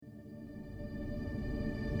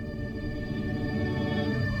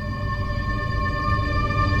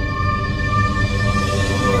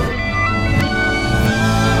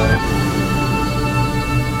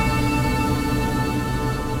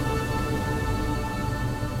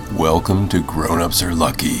Welcome to Grown-Ups Are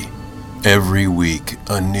Lucky. Every week,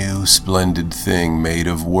 a new splendid thing made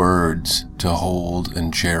of words to hold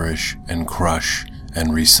and cherish and crush and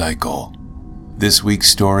recycle. This week's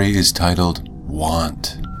story is titled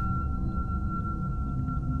Want.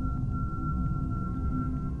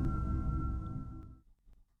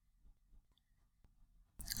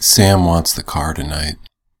 Sam wants the car tonight.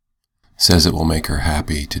 Says it will make her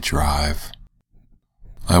happy to drive.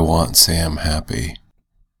 I want Sam happy.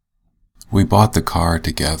 We bought the car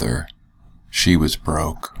together. She was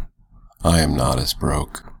broke. I am not as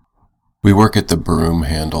broke. We work at the broom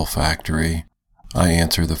handle factory. I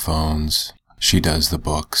answer the phones. She does the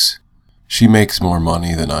books. She makes more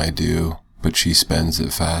money than I do, but she spends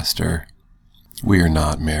it faster. We are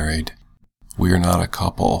not married. We are not a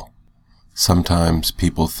couple. Sometimes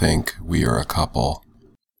people think we are a couple.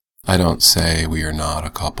 I don't say we are not a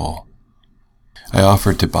couple. I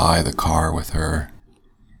offered to buy the car with her.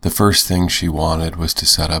 The first thing she wanted was to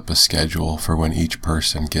set up a schedule for when each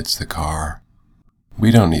person gets the car. We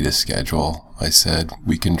don't need a schedule, I said.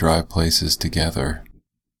 We can drive places together.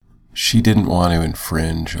 She didn't want to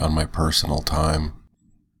infringe on my personal time.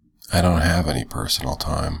 I don't have any personal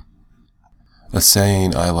time. A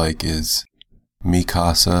saying I like is, mi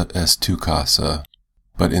casa es tu casa,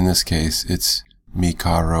 but in this case it's mi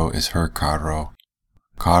carro es her carro.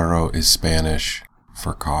 Carro is Spanish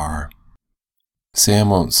for car. Sam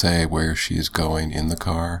won't say where she is going in the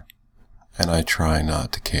car, and I try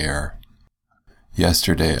not to care.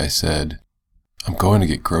 Yesterday I said, I'm going to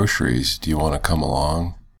get groceries. Do you want to come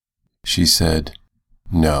along? She said,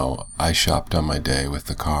 no, I shopped on my day with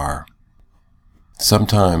the car.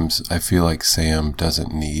 Sometimes I feel like Sam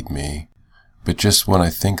doesn't need me, but just when I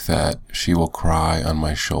think that, she will cry on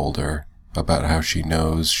my shoulder about how she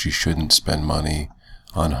knows she shouldn't spend money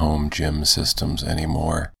on home gym systems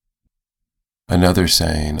anymore. Another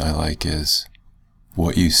saying I like is,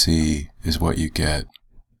 what you see is what you get.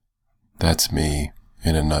 That's me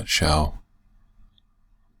in a nutshell.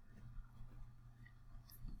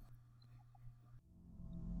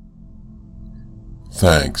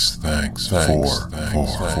 Thanks for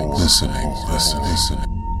listening.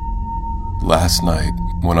 Last night,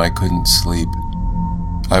 when I couldn't sleep,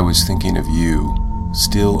 I was thinking of you,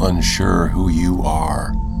 still unsure who you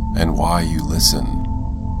are and why you listen.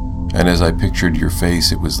 And as I pictured your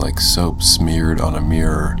face, it was like soap smeared on a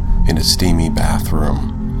mirror in a steamy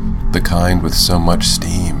bathroom, the kind with so much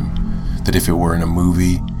steam that if it were in a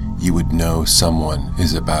movie, you would know someone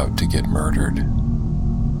is about to get murdered.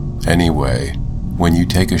 Anyway, when you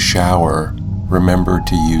take a shower, remember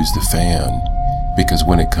to use the fan, because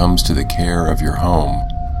when it comes to the care of your home,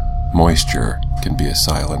 moisture can be a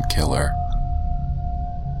silent killer.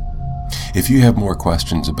 If you have more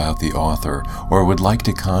questions about the author, or would like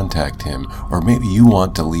to contact him, or maybe you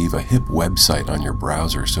want to leave a hip website on your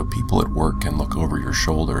browser so people at work can look over your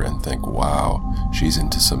shoulder and think, wow, she's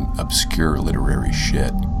into some obscure literary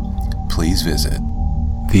shit, please visit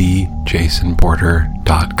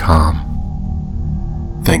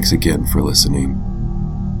thejasonporter.com. Thanks again for listening.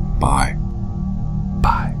 Bye.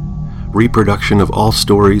 Bye. Reproduction of all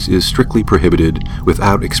stories is strictly prohibited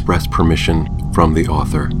without express permission from the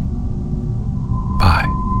author.